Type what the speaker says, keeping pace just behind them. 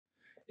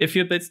If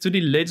you update to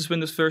the latest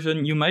Windows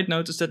version, you might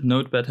notice that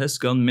Notepad has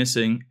gone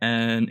missing,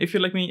 and if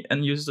you're like me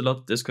and use it a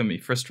lot, this can be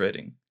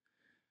frustrating.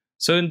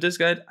 So in this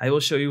guide, I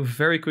will show you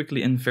very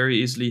quickly and very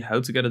easily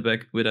how to get it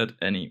back without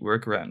any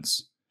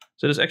workarounds.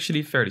 So it's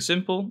actually fairly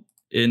simple.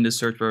 In the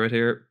search bar right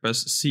here,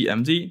 press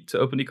CMD to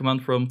open the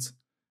command prompt,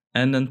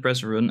 and then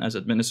press run as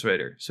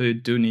administrator. So you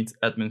do need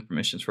admin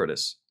permissions for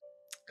this.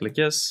 Click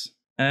yes.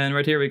 And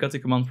right here we got the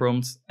command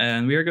prompt,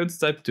 and we are going to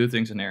type two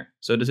things in here.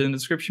 So this is in the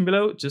description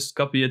below, just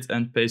copy it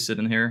and paste it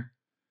in here.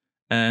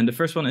 And the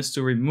first one is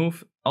to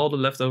remove all the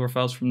leftover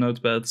files from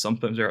Notepad.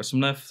 Sometimes there are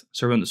some left,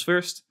 so run this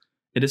first.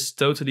 It is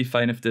totally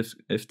fine if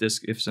this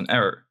gives an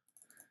error.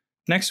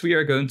 Next we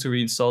are going to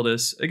reinstall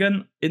this.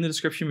 Again, in the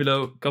description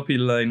below, copy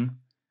the line,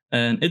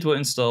 and it will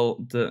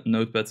install the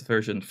Notepad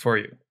version for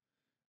you.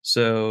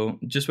 So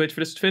just wait for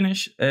this to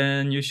finish,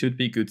 and you should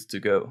be good to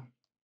go.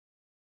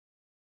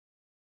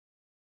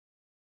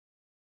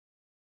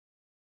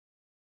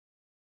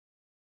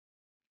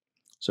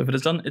 So if it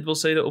is done, it will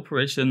say the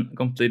operation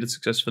completed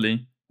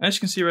successfully. As you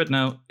can see right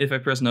now, if I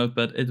press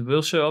Notepad, it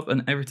will show up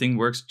and everything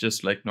works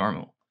just like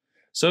normal.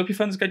 So I hope you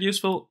found this guide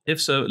useful. If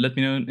so, let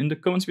me know in the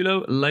comments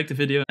below, like the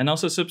video, and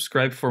also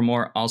subscribe for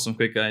more awesome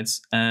quick guides,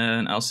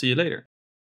 and I'll see you later.